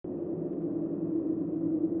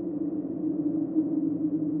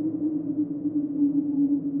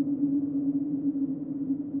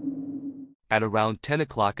At around 10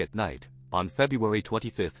 o'clock at night, on February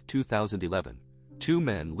 25, 2011, two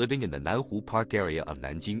men living in the Nanhu Park area of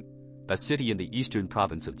Nanjing, a city in the eastern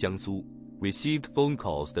province of Jiangsu, received phone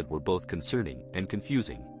calls that were both concerning and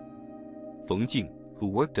confusing. Feng Jing, who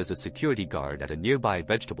worked as a security guard at a nearby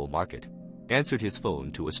vegetable market, answered his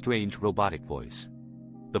phone to a strange robotic voice.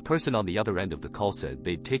 The person on the other end of the call said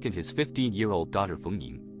they'd taken his 15-year-old daughter Feng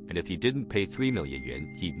Ying, and if he didn't pay 3 million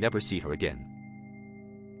yuan, he'd never see her again.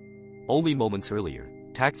 Only moments earlier,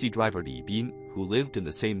 taxi driver Li Bin, who lived in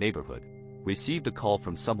the same neighborhood, received a call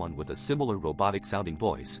from someone with a similar robotic-sounding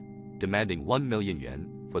voice, demanding 1 million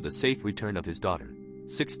yuan for the safe return of his daughter,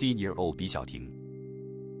 16-year-old Bi Xiaoting.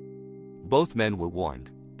 Both men were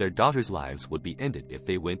warned their daughters' lives would be ended if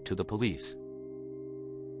they went to the police.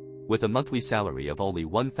 With a monthly salary of only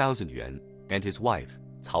 1,000 yuan, and his wife,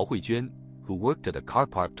 Cao Huijuan, who worked at a car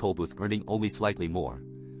park toll booth earning only slightly more,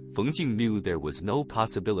 Feng Jing knew there was no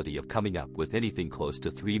possibility of coming up with anything close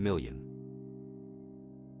to 3 million.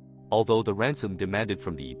 Although the ransom demanded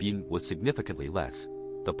from Li Bin was significantly less,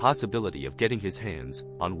 the possibility of getting his hands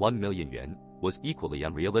on 1 million yuan was equally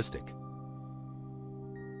unrealistic.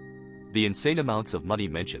 The insane amounts of money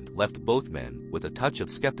mentioned left both men with a touch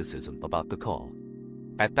of skepticism about the call.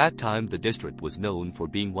 At that time, the district was known for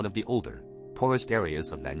being one of the older, poorest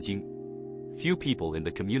areas of Nanjing. Few people in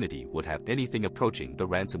the community would have anything approaching the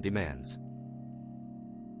ransom demands.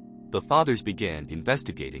 The fathers began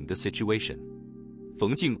investigating the situation.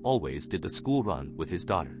 Feng Jing always did the school run with his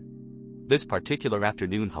daughter. This particular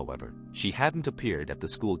afternoon, however, she hadn't appeared at the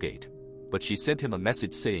school gate, but she sent him a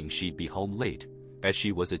message saying she'd be home late, as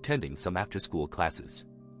she was attending some after-school classes.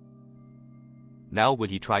 Now when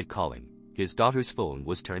he tried calling, his daughter's phone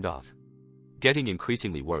was turned off. Getting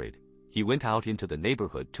increasingly worried, he went out into the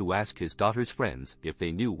neighborhood to ask his daughter's friends if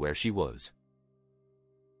they knew where she was.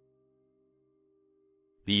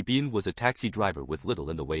 Li Bin was a taxi driver with little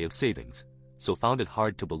in the way of savings, so found it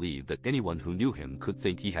hard to believe that anyone who knew him could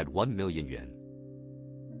think he had 1 million yuan.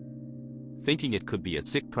 Thinking it could be a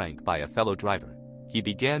sick prank by a fellow driver, he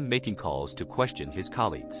began making calls to question his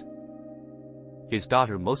colleagues. His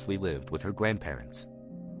daughter mostly lived with her grandparents.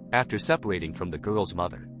 After separating from the girl's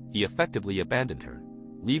mother, he effectively abandoned her,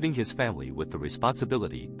 leaving his family with the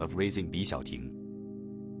responsibility of raising Bi Xiaoting.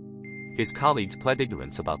 His colleagues pled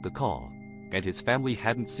ignorance about the call, and his family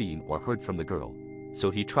hadn't seen or heard from the girl,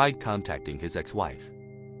 so he tried contacting his ex-wife.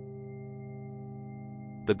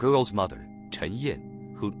 The girl's mother, Chen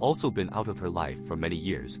Yin, who'd also been out of her life for many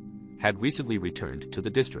years, had recently returned to the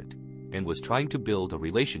district, and was trying to build a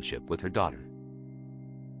relationship with her daughter.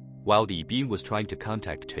 While Li Bin was trying to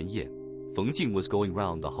contact Chen Yin, Feng Jing was going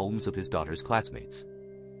round the homes of his daughter's classmates.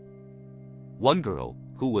 One girl,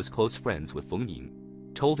 who was close friends with Feng Ying,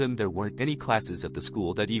 told him there weren't any classes at the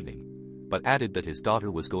school that evening, but added that his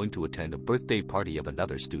daughter was going to attend a birthday party of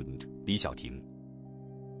another student, Bi Xiaoting.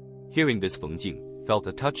 Hearing this, Feng Jing felt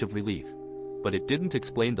a touch of relief, but it didn't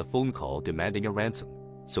explain the phone call demanding a ransom,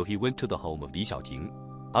 so he went to the home of Bi Xiaoting,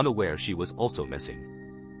 unaware she was also missing.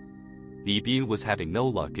 Li Bin was having no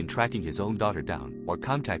luck in tracking his own daughter down or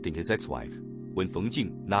contacting his ex-wife, when Feng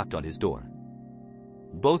Jing knocked on his door.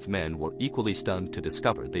 Both men were equally stunned to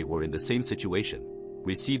discover they were in the same situation,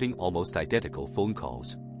 receiving almost identical phone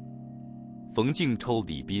calls. Feng Jing told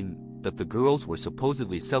Li Bin that the girls were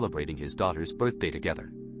supposedly celebrating his daughter's birthday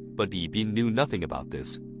together, but Li Bin knew nothing about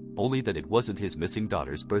this, only that it wasn't his missing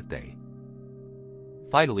daughter's birthday.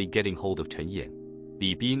 Finally getting hold of Chen Yin,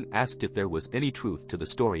 Li Bin asked if there was any truth to the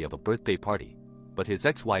story of a birthday party, but his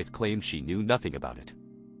ex-wife claimed she knew nothing about it.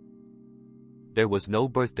 There was no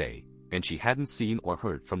birthday, and she hadn't seen or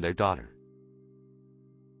heard from their daughter.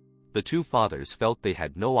 The two fathers felt they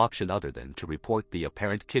had no option other than to report the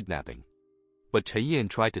apparent kidnapping. But Chen Yin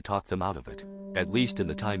tried to talk them out of it, at least in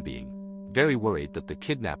the time being, very worried that the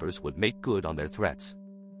kidnappers would make good on their threats.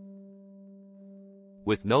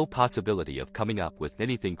 With no possibility of coming up with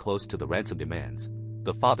anything close to the ransom demands,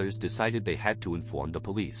 the fathers decided they had to inform the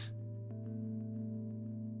police.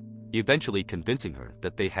 Eventually convincing her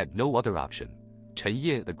that they had no other option, Chen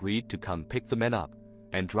Yin agreed to come pick the men up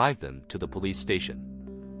and drive them to the police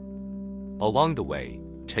station. Along the way,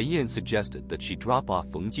 Chen Yin suggested that she drop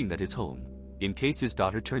off Feng Jing at his home, in case his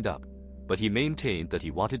daughter turned up, but he maintained that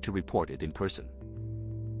he wanted to report it in person.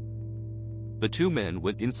 The two men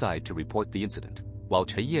went inside to report the incident, while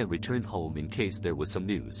Chen Yin returned home in case there was some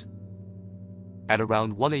news. At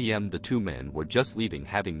around 1 a.m. the two men were just leaving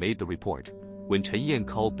having made the report, when Chen Yin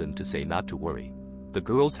called them to say not to worry. The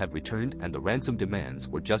girls had returned and the ransom demands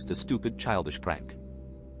were just a stupid childish prank.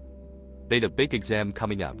 They'd a big exam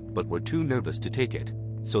coming up but were too nervous to take it,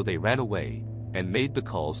 so they ran away and made the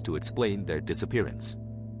calls to explain their disappearance.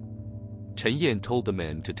 Chen Yan told the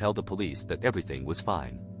men to tell the police that everything was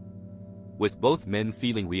fine. With both men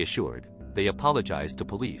feeling reassured, they apologized to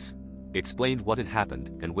police, explained what had happened,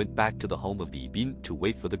 and went back to the home of Li Bin to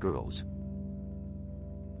wait for the girls.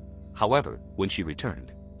 However, when she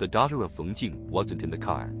returned, the daughter of Feng Jing wasn't in the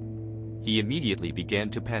car. He immediately began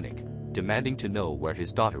to panic, demanding to know where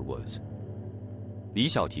his daughter was. Li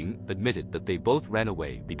Xiaoting admitted that they both ran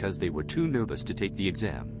away because they were too nervous to take the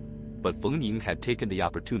exam, but Feng Ning had taken the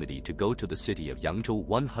opportunity to go to the city of Yangzhou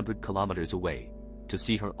 100 kilometers away, to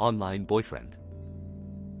see her online boyfriend.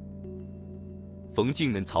 Feng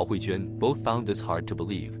Jing and Cao Huijuan both found this hard to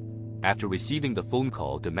believe. After receiving the phone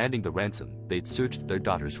call demanding the ransom, they'd searched their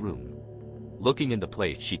daughter's room. Looking in the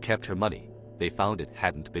place she kept her money, they found it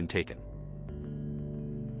hadn't been taken.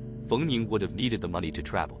 Feng Ning would have needed the money to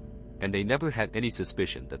travel, and they never had any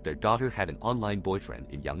suspicion that their daughter had an online boyfriend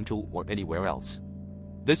in Yangzhou or anywhere else.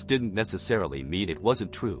 This didn't necessarily mean it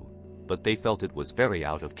wasn't true, but they felt it was very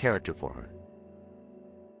out of character for her.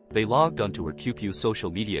 They logged onto her QQ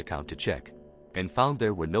social media account to check, and found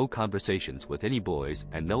there were no conversations with any boys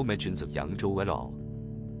and no mentions of Yangzhou at all.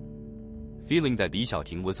 Feeling that Li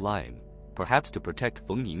Xiaoting was lying, perhaps to protect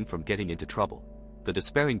Feng Ning from getting into trouble, the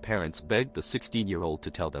despairing parents begged the 16-year-old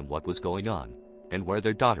to tell them what was going on, and where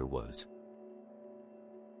their daughter was.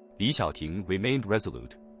 Li Xiaoting remained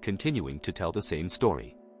resolute, continuing to tell the same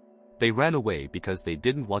story. They ran away because they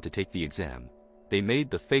didn't want to take the exam. They made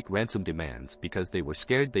the fake ransom demands because they were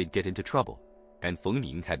scared they'd get into trouble, and Feng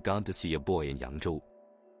Ning had gone to see a boy in Yangzhou.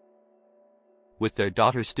 With their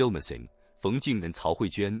daughter still missing, Feng Jing and Cao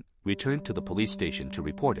Huijuan returned to the police station to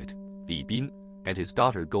report it, Li Bin and his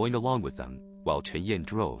daughter going along with them, while Chen Yan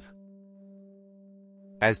drove.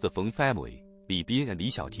 As the Feng family, Li Bin and Li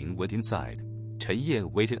Xiaoting went inside, Chen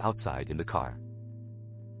Yan waited outside in the car.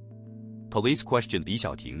 Police questioned Li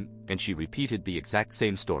Xiaoting, and she repeated the exact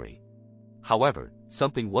same story. However,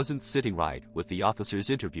 something wasn't sitting right with the officers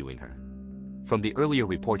interviewing her. From the earlier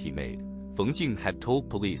report he made, Feng Jing had told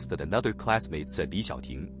police that another classmate said Li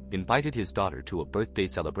Xiaoting invited his daughter to a birthday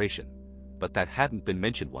celebration, but that hadn't been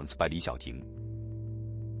mentioned once by Li Xiaoting.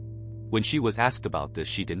 When she was asked about this,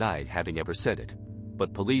 she denied having ever said it,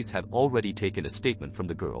 but police had already taken a statement from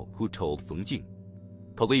the girl who told Feng Jing.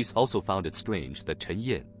 Police also found it strange that Chen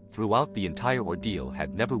Yan, throughout the entire ordeal,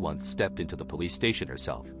 had never once stepped into the police station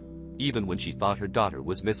herself, even when she thought her daughter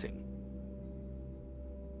was missing.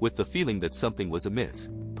 With the feeling that something was amiss,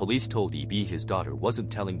 police told Yi his daughter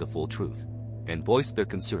wasn't telling the full truth, and voiced their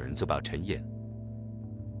concerns about Chen Yan.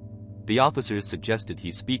 The officers suggested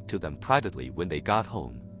he speak to them privately when they got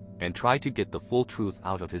home, and try to get the full truth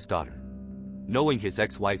out of his daughter. Knowing his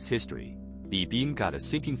ex-wife's history, Li Bin got a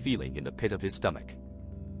sinking feeling in the pit of his stomach.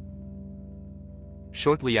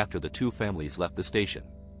 Shortly after the two families left the station,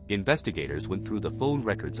 investigators went through the phone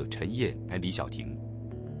records of Chen Yan and Li Xiaoting.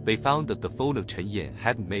 They found that the phone of Chen Yan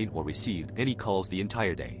hadn't made or received any calls the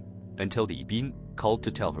entire day, until Li Bin called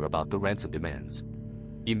to tell her about the ransom demands.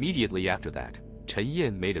 Immediately after that, Chen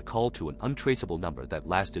Yan made a call to an untraceable number that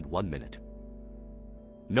lasted 1 minute.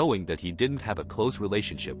 Knowing that he didn't have a close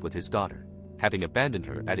relationship with his daughter, having abandoned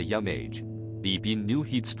her at a young age, Li Bin knew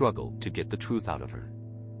he'd struggle to get the truth out of her.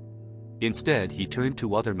 Instead, he turned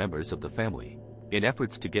to other members of the family, in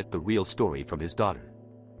efforts to get the real story from his daughter.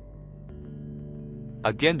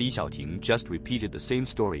 Again, Li Xiaoting just repeated the same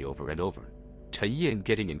story over and over. Chen Yan,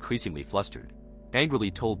 getting increasingly flustered, angrily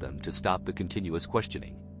told them to stop the continuous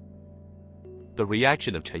questioning. The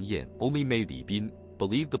reaction of Chen Yan only made Li Bin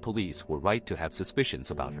believe the police were right to have suspicions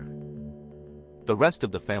about her. The rest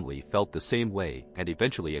of the family felt the same way, and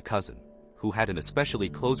eventually a cousin, who had an especially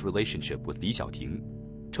close relationship with Li Xiaoting,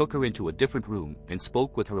 took her into a different room and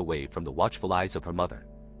spoke with her away from the watchful eyes of her mother,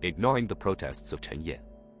 ignoring the protests of Chen Yan.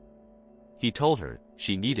 He told her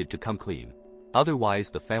she needed to come clean, otherwise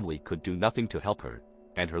the family could do nothing to help her,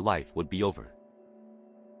 and her life would be over.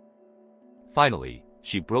 Finally,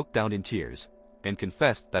 she broke down in tears, and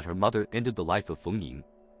confessed that her mother ended the life of Feng Ning,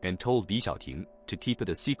 and told Li Xiaoting to keep it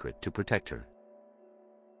a secret to protect her.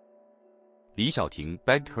 Li Xiaoting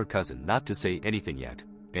begged her cousin not to say anything yet,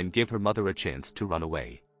 and give her mother a chance to run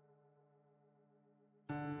away.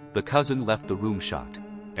 The cousin left the room shocked,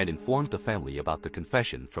 and informed the family about the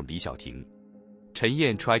confession from Li Xiaoting. Chen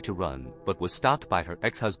Yan tried to run, but was stopped by her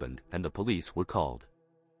ex-husband, and the police were called.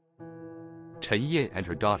 Chen Yan and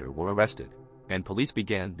her daughter were arrested, and police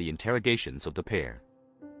began the interrogations of the pair.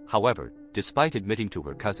 However, despite admitting to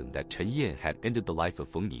her cousin that Chen Yan had ended the life of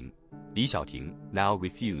Feng Ning, Li Xiaoting now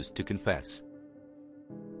refused to confess.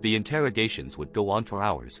 The interrogations would go on for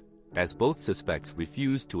hours, as both suspects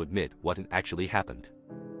refused to admit what had actually happened.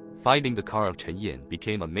 Finding the car of Chen Yan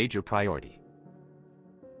became a major priority.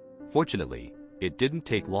 Fortunately, it didn't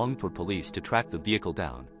take long for police to track the vehicle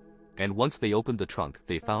down, and once they opened the trunk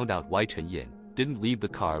they found out why Chen Yin didn't leave the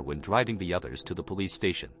car when driving the others to the police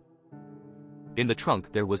station. In the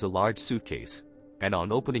trunk there was a large suitcase, and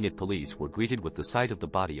on opening it police were greeted with the sight of the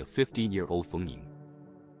body of 15-year-old Feng Ying.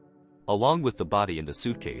 Along with the body in the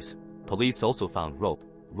suitcase, police also found rope,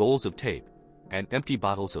 rolls of tape, and empty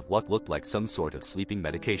bottles of what looked like some sort of sleeping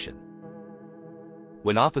medication.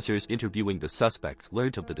 When officers interviewing the suspects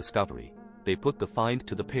learned of the discovery, they put the find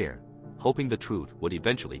to the pair, hoping the truth would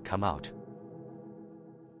eventually come out.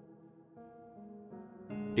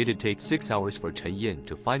 It'd take 6 hours for Chen Yin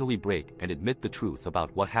to finally break and admit the truth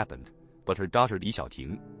about what happened, but her daughter Li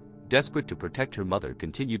Xiaoting, desperate to protect her mother,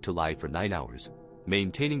 continued to lie for 9 hours,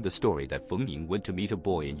 maintaining the story that Feng Ying went to meet a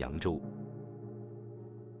boy in Yangzhou.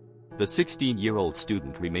 The 16-year-old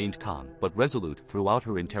student remained calm but resolute throughout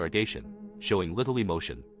her interrogation, showing little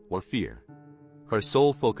emotion or fear. Her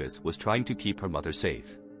sole focus was trying to keep her mother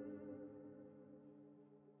safe.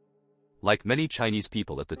 Like many Chinese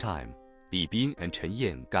people at the time, Li Bin and Chen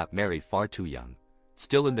Yin got married far too young,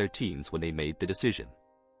 still in their teens when they made the decision.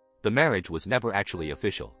 The marriage was never actually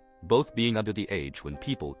official, both being under the age when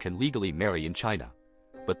people can legally marry in China,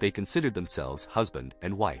 but they considered themselves husband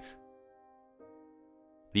and wife.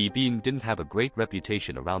 Li Bin didn't have a great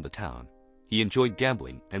reputation around the town. He enjoyed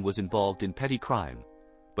gambling and was involved in petty crime,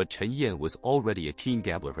 but Chen Yin was already a keen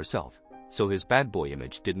gambler herself, so his bad boy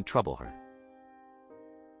image didn't trouble her.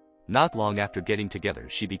 Not long after getting together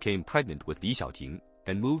she became pregnant with Li Xiaoting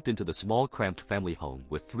and moved into the small cramped family home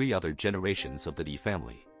with 3 other generations of the Li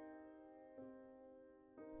family.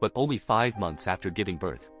 But only 5 months after giving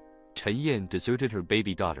birth, Chen Yin deserted her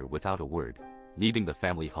baby daughter without a word, leaving the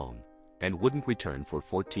family home, and wouldn't return for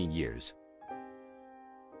 14 years.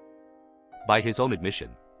 By his own admission,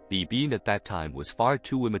 Li Bin at that time was far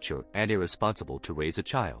too immature and irresponsible to raise a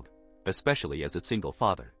child, especially as a single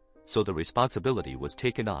father, so the responsibility was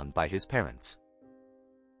taken on by his parents.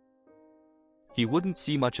 He wouldn't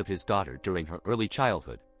see much of his daughter during her early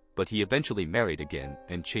childhood, but he eventually married again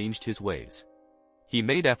and changed his ways. He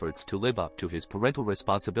made efforts to live up to his parental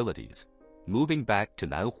responsibilities, moving back to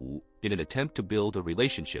Nanhu in an attempt to build a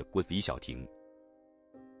relationship with Li Xiaoting.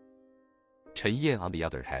 Chen Yin, on the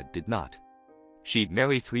other hand, did not. She'd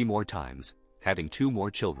married 3 more times, having 2 more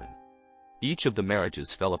children. Each of the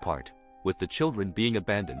marriages fell apart, with the children being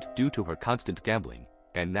abandoned due to her constant gambling,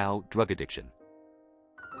 and now drug addiction.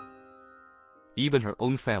 Even her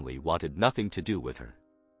own family wanted nothing to do with her.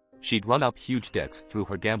 She'd run up huge debts through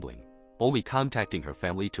her gambling, only contacting her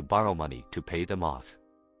family to borrow money to pay them off.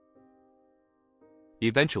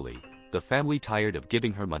 Eventually, the family tired of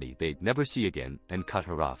giving her money they'd never see again and cut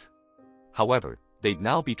her off. However, they'd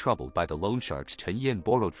now be troubled by the loan sharks Chen Yin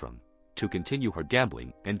borrowed from, to continue her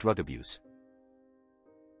gambling and drug abuse.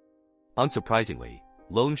 Unsurprisingly,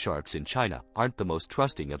 loan sharks in China aren't the most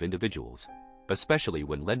trusting of individuals, especially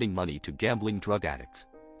when lending money to gambling drug addicts,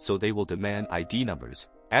 so they will demand ID numbers,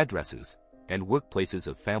 addresses, and workplaces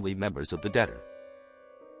of family members of the debtor.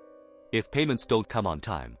 If payments don't come on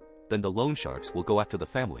time, then the loan sharks will go after the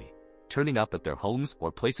family, turning up at their homes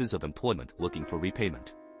or places of employment looking for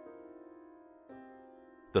repayment.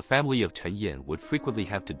 The family of Chen Yin would frequently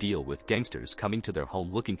have to deal with gangsters coming to their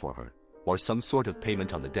home looking for her, or some sort of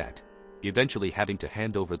payment on the debt, eventually having to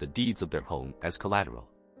hand over the deeds of their home as collateral.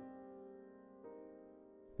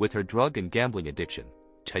 With her drug and gambling addiction,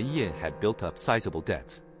 Chen Yin had built up sizable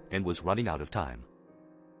debts, and was running out of time.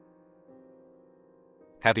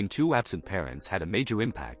 Having 2 absent parents had a major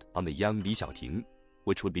impact on the young Li Xiaoting,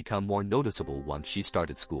 which would become more noticeable once she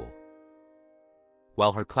started school.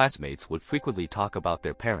 While her classmates would frequently talk about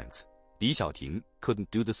their parents, Li Xiaoting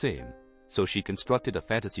couldn't do the same, so she constructed a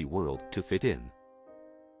fantasy world to fit in.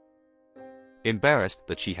 Embarrassed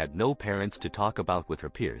that she had no parents to talk about with her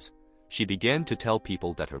peers, she began to tell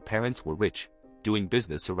people that her parents were rich, doing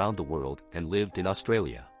business around the world, and lived in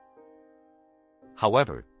Australia.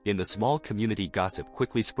 However, in the small community gossip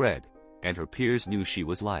quickly spread, and her peers knew she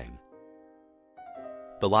was lying.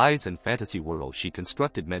 The lies and fantasy world she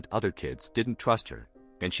constructed meant other kids didn't trust her,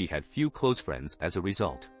 and she had few close friends as a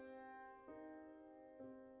result.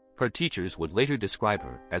 Her teachers would later describe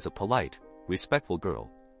her as a polite, respectful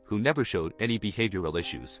girl, who never showed any behavioral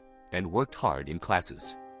issues, and worked hard in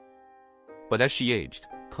classes. But as she aged,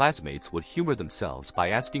 classmates would humor themselves by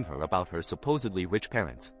asking her about her supposedly rich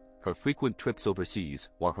parents, her frequent trips overseas,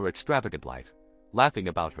 or her extravagant life, laughing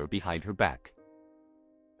about her behind her back.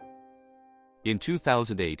 In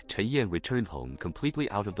 2008, Chen Yin returned home completely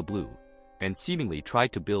out of the blue, and seemingly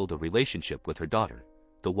tried to build a relationship with her daughter,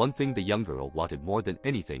 the one thing the young girl wanted more than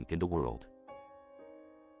anything in the world.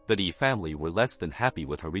 The Li family were less than happy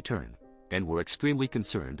with her return, and were extremely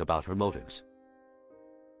concerned about her motives.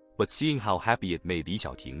 But seeing how happy it made Li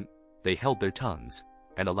Xiaoting, they held their tongues,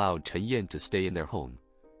 and allowed Chen Yan to stay in their home,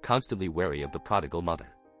 constantly wary of the prodigal mother.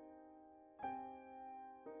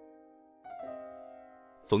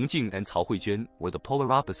 Feng Jing and Cao Huijuan were the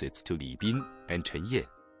polar opposites to Li Bin and Chen Ye.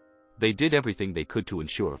 They did everything they could to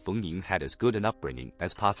ensure Feng Ning had as good an upbringing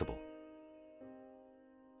as possible.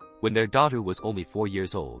 When their daughter was only 4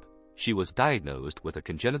 years old, she was diagnosed with a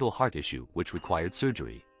congenital heart issue which required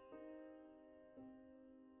surgery.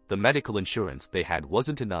 The medical insurance they had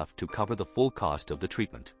wasn't enough to cover the full cost of the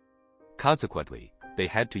treatment. Consequently, they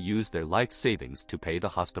had to use their life savings to pay the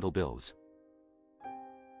hospital bills.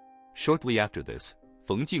 Shortly after this,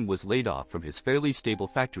 Feng Jing was laid off from his fairly stable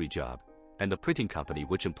factory job, and the printing company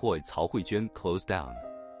which employed Cao Huijuan closed down.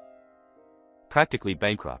 Practically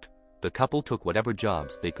bankrupt, the couple took whatever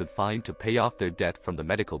jobs they could find to pay off their debt from the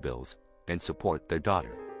medical bills and support their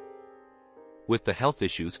daughter. With the health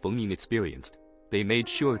issues Feng Ning experienced, they made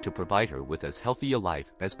sure to provide her with as healthy a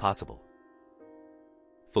life as possible.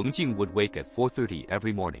 Feng Jing would wake at 4:30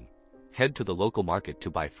 every morning, head to the local market to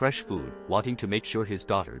buy fresh food, wanting to make sure his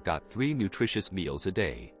daughter got 3 nutritious meals a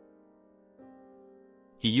day.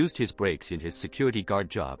 He used his breaks in his security guard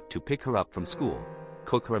job to pick her up from school,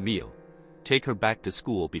 cook her a meal, take her back to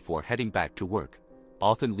school before heading back to work,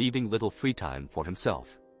 often leaving little free time for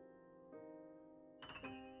himself.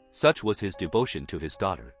 Such was his devotion to his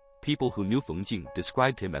daughter. People who knew Feng Jing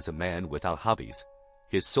described him as a man without hobbies.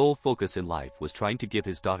 His sole focus in life was trying to give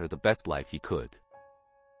his daughter the best life he could.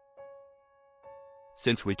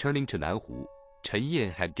 Since returning to Nanhu, Chen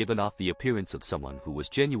Yan had given off the appearance of someone who was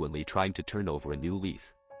genuinely trying to turn over a new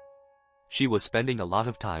leaf. She was spending a lot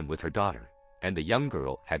of time with her daughter, and the young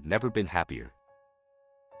girl had never been happier.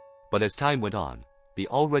 But as time went on, the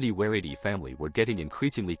already wary Li family were getting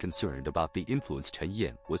increasingly concerned about the influence Chen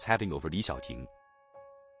Yan was having over Li Xiaoting.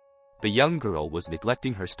 The young girl was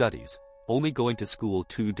neglecting her studies, only going to school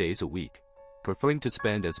 2 days a week, preferring to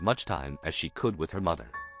spend as much time as she could with her mother.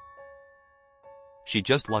 She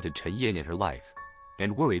just wanted Chen Yan in her life,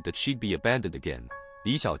 and worried that she'd be abandoned again.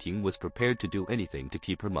 Li Xiaoting was prepared to do anything to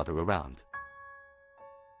keep her mother around.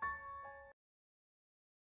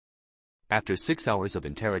 After 6 hours of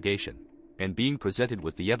interrogation, and being presented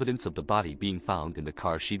with the evidence of the body being found in the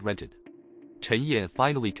car she'd rented, Chen Yan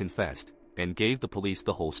finally confessed, and gave the police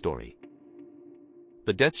the whole story.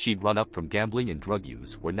 The debts she'd run up from gambling and drug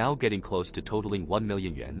use were now getting close to totaling 1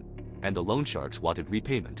 million yuan, and the loan sharks wanted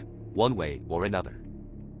repayment, one way or another.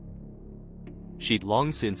 She'd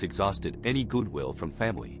long since exhausted any goodwill from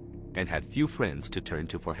family, and had few friends to turn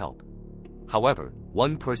to for help. However,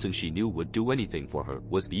 one person she knew would do anything for her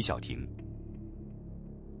was Li Xiaoting.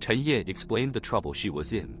 Chen Yan explained the trouble she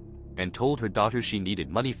was in, and told her daughter she needed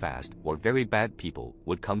money fast or very bad people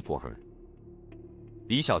would come for her.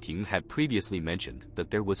 Li Xiaoting had previously mentioned that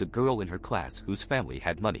there was a girl in her class whose family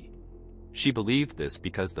had money. She believed this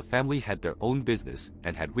because the family had their own business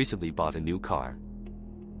and had recently bought a new car.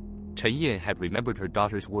 Chen Yan had remembered her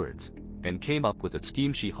daughter's words, and came up with a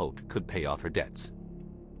scheme she hoped could pay off her debts.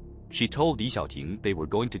 She told Li Xiaoting they were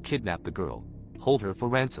going to kidnap the girl, hold her for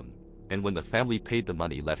ransom, and when the family paid the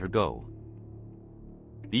money let her go.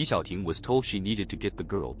 Li Xiaoting was told she needed to get the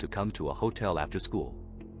girl to come to a hotel after school.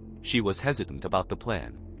 She was hesitant about the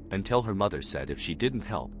plan, until her mother said if she didn't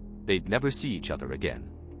help, they'd never see each other again.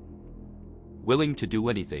 Willing to do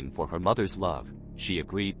anything for her mother's love, she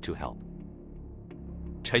agreed to help.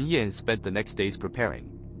 Chen Yan spent the next days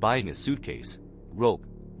preparing, buying a suitcase, rope,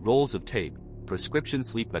 rolls of tape, prescription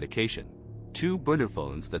sleep medication, 2 burner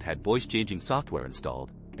phones that had voice-changing software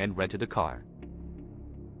installed, and rented a car.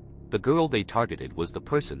 The girl they targeted was the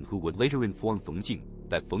person who would later inform Feng Jing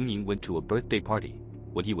that Feng Ning went to a birthday party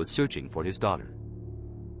when he was searching for his daughter.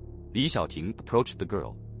 Li Xiaoting approached the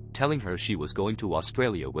girl, telling her she was going to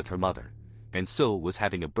Australia with her mother, and so was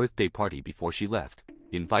having a birthday party before she left,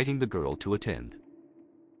 inviting the girl to attend.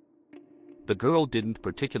 The girl didn't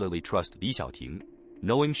particularly trust Li Xiaoting,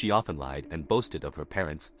 knowing she often lied and boasted of her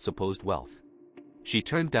parents' supposed wealth. She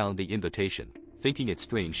turned down the invitation, thinking it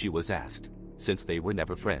strange she was asked, since they were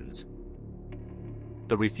never friends.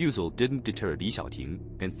 The refusal didn't deter Li Xiaoting,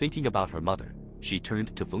 and thinking about her mother, she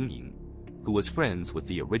turned to Feng Ning, who was friends with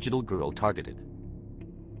the original girl targeted.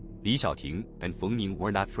 Li Xiaoting and Feng Ning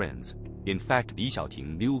were not friends. In fact, Li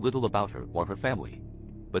Xiaoting knew little about her or her family.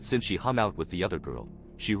 But since she hung out with the other girl,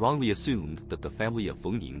 she wrongly assumed that the family of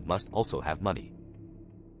Feng Ning must also have money.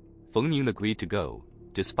 Feng Ning agreed to go,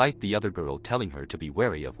 despite the other girl telling her to be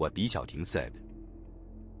wary of what Li Xiaoting said.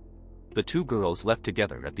 The 2 girls left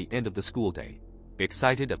together at the end of the school day,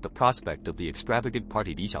 excited at the prospect of the extravagant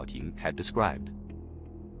party Li Xiaoting had described.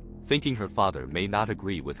 Thinking her father may not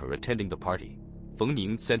agree with her attending the party, Feng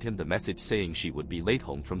Ning sent him the message saying she would be late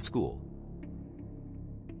home from school.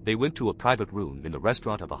 They went to a private room in the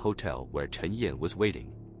restaurant of a hotel where Chen Yan was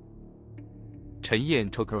waiting. Chen Yan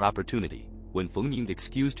took her opportunity when Feng Ning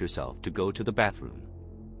excused herself to go to the bathroom.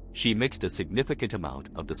 She mixed a significant amount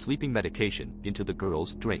of the sleeping medication into the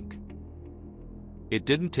girl's drink. It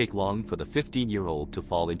didn't take long for the 15-year-old to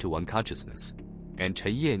fall into unconsciousness, and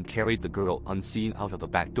Chen Yan carried the girl unseen out of a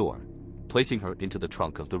back door, placing her into the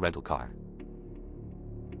trunk of the rental car.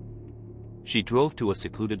 She drove to a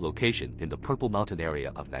secluded location in the Purple Mountain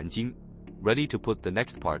area of Nanjing, ready to put the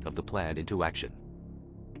next part of the plan into action.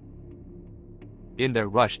 In their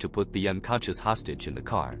rush to put the unconscious hostage in the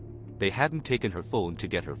car, they hadn't taken her phone to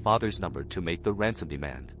get her father's number to make the ransom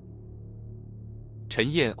demand. Chen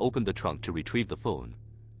Yan opened the trunk to retrieve the phone,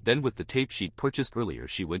 then with the tape she'd purchased earlier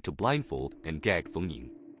she went to blindfold and gag Feng Ning.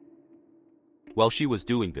 While she was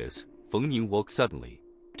doing this, Feng Ning woke suddenly.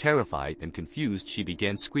 Terrified and confused, she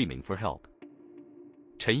began screaming for help.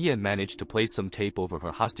 Chen Yan managed to place some tape over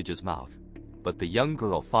her hostage's mouth, but the young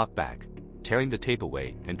girl fought back, tearing the tape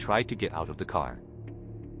away and tried to get out of the car.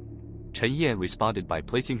 Chen Yan responded by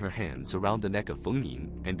placing her hands around the neck of Feng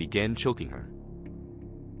Ning and began choking her.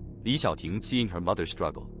 Li Xiaoting, seeing her mother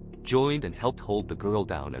struggle, joined and helped hold the girl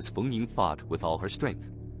down as Feng Ning fought with all her strength,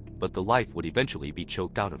 but the life would eventually be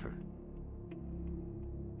choked out of her.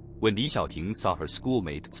 When Li Xiaoting saw her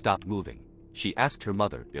schoolmate stop moving, she asked her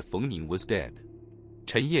mother if Feng Ning was dead.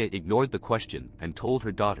 Chen Ye ignored the question and told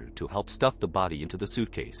her daughter to help stuff the body into the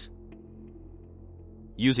suitcase.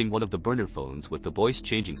 Using one of the burner phones with the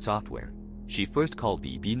voice-changing software, she first called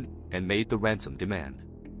Li Bin and made the ransom demand.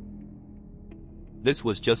 This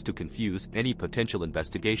was just to confuse any potential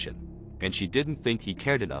investigation, and she didn't think he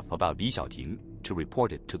cared enough about Li Xiaoting to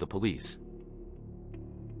report it to the police.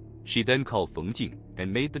 She then called Feng Jing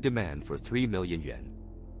and made the demand for 3 million yuan.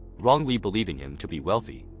 Wrongly believing him to be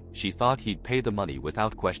wealthy, she thought he'd pay the money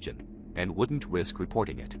without question and wouldn't risk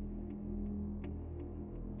reporting it.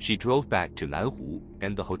 She drove back to Nanhu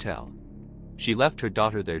and the hotel. She left her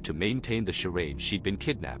daughter there to maintain the charade she'd been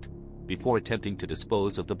kidnapped, before attempting to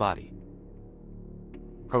dispose of the body.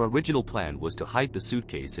 Her original plan was to hide the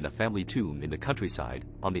suitcase in a family tomb in the countryside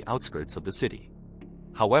on the outskirts of the city.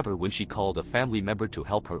 However, when she called a family member to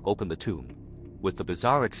help her open the tomb, with the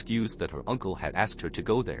bizarre excuse that her uncle had asked her to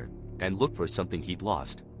go there and look for something he'd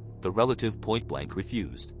lost, the relative point-blank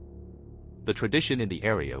refused. The tradition in the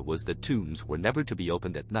area was that tombs were never to be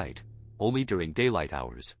opened at night, only during daylight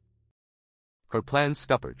hours. Her plans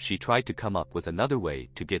scuppered, she tried to come up with another way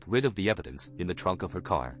to get rid of the evidence in the trunk of her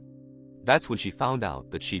car. That's when she found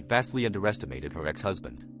out that she'd vastly underestimated her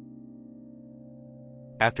ex-husband.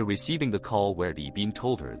 After receiving the call where Li Bin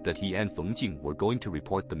told her that he and Feng Jing were going to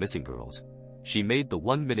report the missing girls, she made the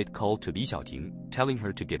 1-minute call to Li Xiaoting, telling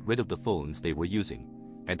her to get rid of the phones they were using,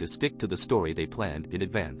 and to stick to the story they planned in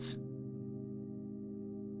advance.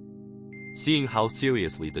 Seeing how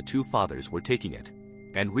seriously the two fathers were taking it,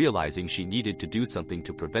 and realizing she needed to do something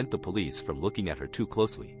to prevent the police from looking at her too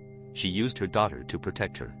closely, she used her daughter to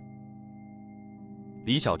protect her.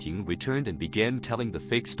 Li Xiaoting returned and began telling the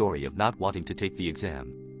fake story of not wanting to take the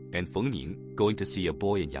exam, and Feng Ning going to see a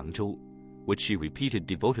boy in Yangzhou, which she repeated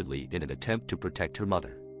devotedly in an attempt to protect her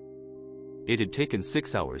mother. It had taken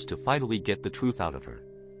 6 hours to finally get the truth out of her,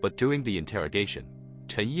 but during the interrogation,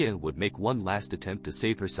 Chen Yan would make one last attempt to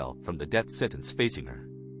save herself from the death sentence facing her.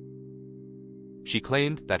 She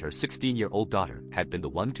claimed that her 16-year-old daughter had been the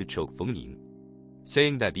one to choke Feng Ning,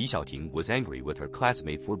 saying that Li Xiaoting was angry with her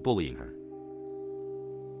classmate for bullying her.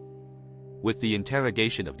 With the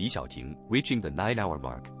interrogation of Li Xiaoting reaching the 9-hour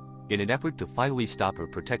mark, in an effort to finally stop her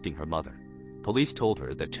protecting her mother, police told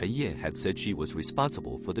her that Chen Yan had said she was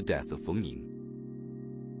responsible for the death of Feng Ning.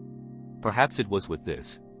 Perhaps it was with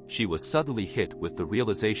this, she was suddenly hit with the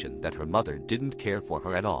realization that her mother didn't care for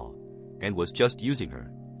her at all, and was just using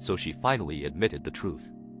her, so she finally admitted the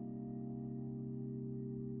truth.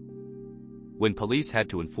 When police had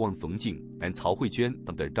to inform Feng Jing and Cao Huijuan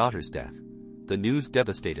of their daughter's death, the news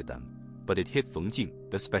devastated them, but it hit Feng Jing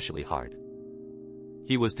especially hard.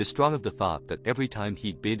 He was distraught of the thought that every time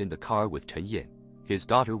he'd been in the car with Chen Ye, his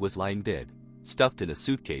daughter was lying dead, stuffed in a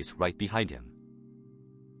suitcase right behind him.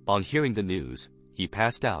 On hearing the news, he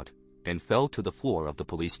passed out and fell to the floor of the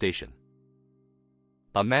police station.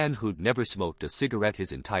 A man who'd never smoked a cigarette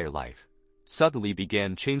his entire life suddenly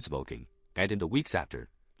began chain-smoking, and in the weeks after,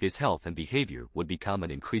 his health and behavior would become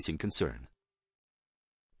an increasing concern.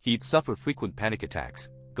 He'd suffer frequent panic attacks,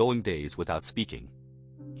 going days without speaking.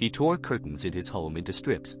 He tore curtains in his home into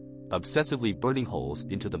strips, obsessively burning holes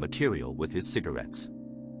into the material with his cigarettes.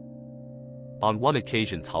 On one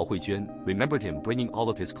occasion, Cao Huijuan remembered him bringing all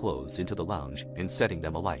of his clothes into the lounge and setting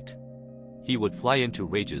them alight. He would fly into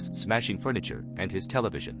rages, smashing furniture and his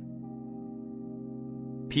television.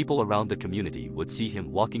 People around the community would see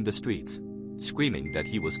him walking the streets, screaming that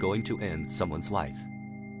he was going to end someone's life.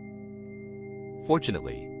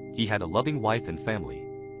 Fortunately, he had a loving wife and family,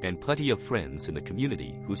 and plenty of friends in the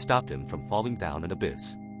community who stopped him from falling down an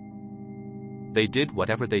abyss. They did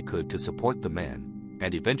whatever they could to support the man,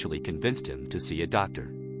 and eventually convinced him to see a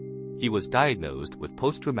doctor. He was diagnosed with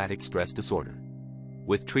post-traumatic stress disorder.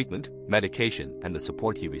 With treatment, medication, and the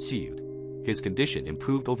support he received, his condition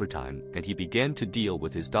improved over time and he began to deal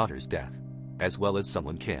with his daughter's death, as well as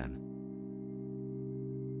someone can.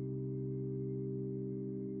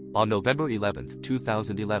 On November 11,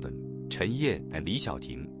 2011, Chen Yan and Li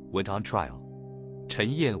Xiaoting went on trial. Chen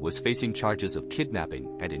Yan was facing charges of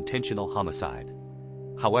kidnapping and intentional homicide.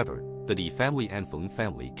 However, the Li family and Feng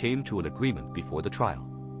family came to an agreement before the trial.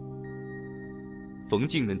 Feng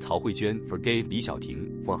Jing and Cao Huijuan forgave Li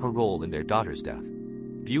Xiaoting for her role in their daughter's death,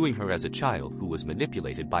 viewing her as a child who was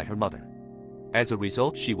manipulated by her mother. As a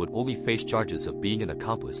result, she would only face charges of being an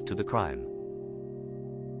accomplice to the crime.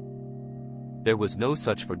 There was no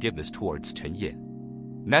such forgiveness towards Chen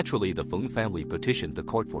Yan. Naturally, the Feng family petitioned the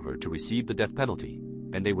court for her to receive the death penalty,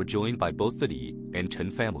 and they were joined by both the Li and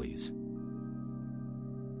Chen families.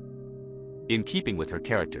 In keeping with her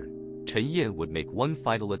character, Chen Yan would make one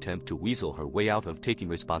final attempt to weasel her way out of taking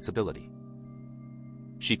responsibility.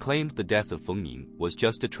 She claimed the death of Feng Ning was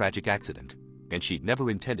just a tragic accident, and she'd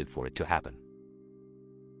never intended for it to happen.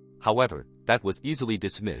 However, that was easily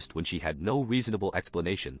dismissed when she had no reasonable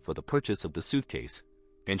explanation for the purchase of the suitcase,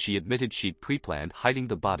 and she admitted she'd pre-planned hiding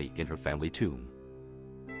the body in her family tomb.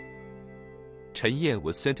 Chen Yan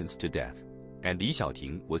was sentenced to death, and Li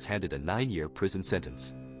Xiaoting was handed a 9-year prison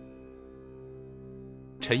sentence.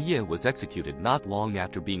 Chen Yan was executed not long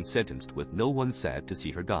after being sentenced, with no one sad to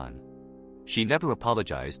see her gone. She never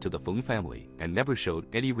apologized to the Feng family and never showed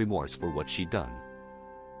any remorse for what she'd done.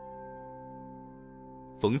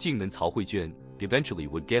 Feng Jing and Cao Huijuan eventually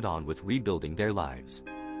would get on with rebuilding their lives.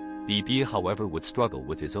 Li Bi, however, would struggle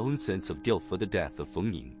with his own sense of guilt for the death of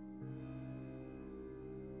Feng Ning.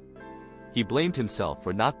 He blamed himself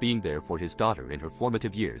for not being there for his daughter in her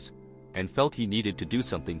formative years, and felt he needed to do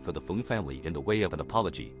something for the Feng family in the way of an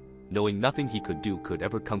apology, knowing nothing he could do could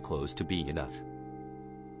ever come close to being enough.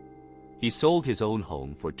 He sold his own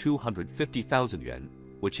home for 250,000 yuan,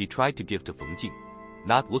 which he tried to give to Feng Jing,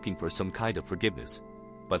 not looking for some kind of forgiveness,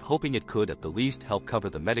 but hoping it could at the least help cover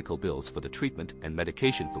the medical bills for the treatment and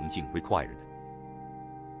medication Feng Jing required.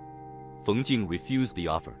 Feng Jing refused the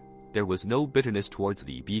offer. There was no bitterness towards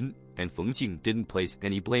Li Bin, and Feng Jing didn't place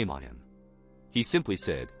any blame on him. He simply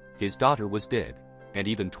said his daughter was dead, and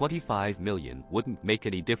even 25 million wouldn't make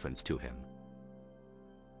any difference to him.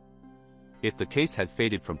 If the case had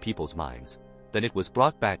faded from people's minds, then it was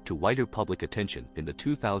brought back to wider public attention in the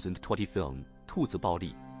 2020 film, 兔子暴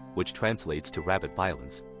力, which translates to rabbit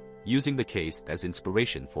violence, using the case as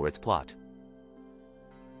inspiration for its plot.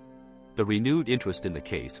 The renewed interest in the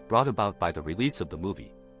case brought about by the release of the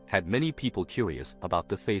movie had many people curious about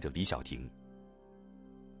the fate of Li Xiaoting.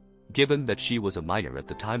 Given that she was a minor at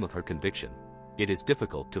the time of her conviction, it is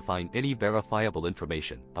difficult to find any verifiable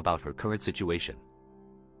information about her current situation.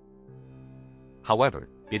 However,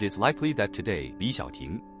 it is likely that today Li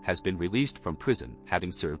Xiaoting has been released from prison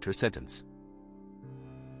having served her sentence.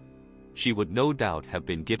 She would no doubt have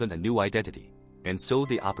been given a new identity, and so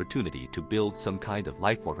the opportunity to build some kind of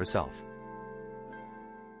life for herself.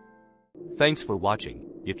 Thanks for watching.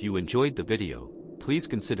 If you enjoyed the video, please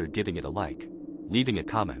consider giving it a like, leaving a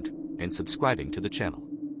comment, and subscribing to the channel.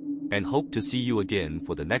 And hope to see you again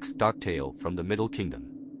for the next dark tale from the Middle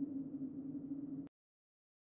Kingdom.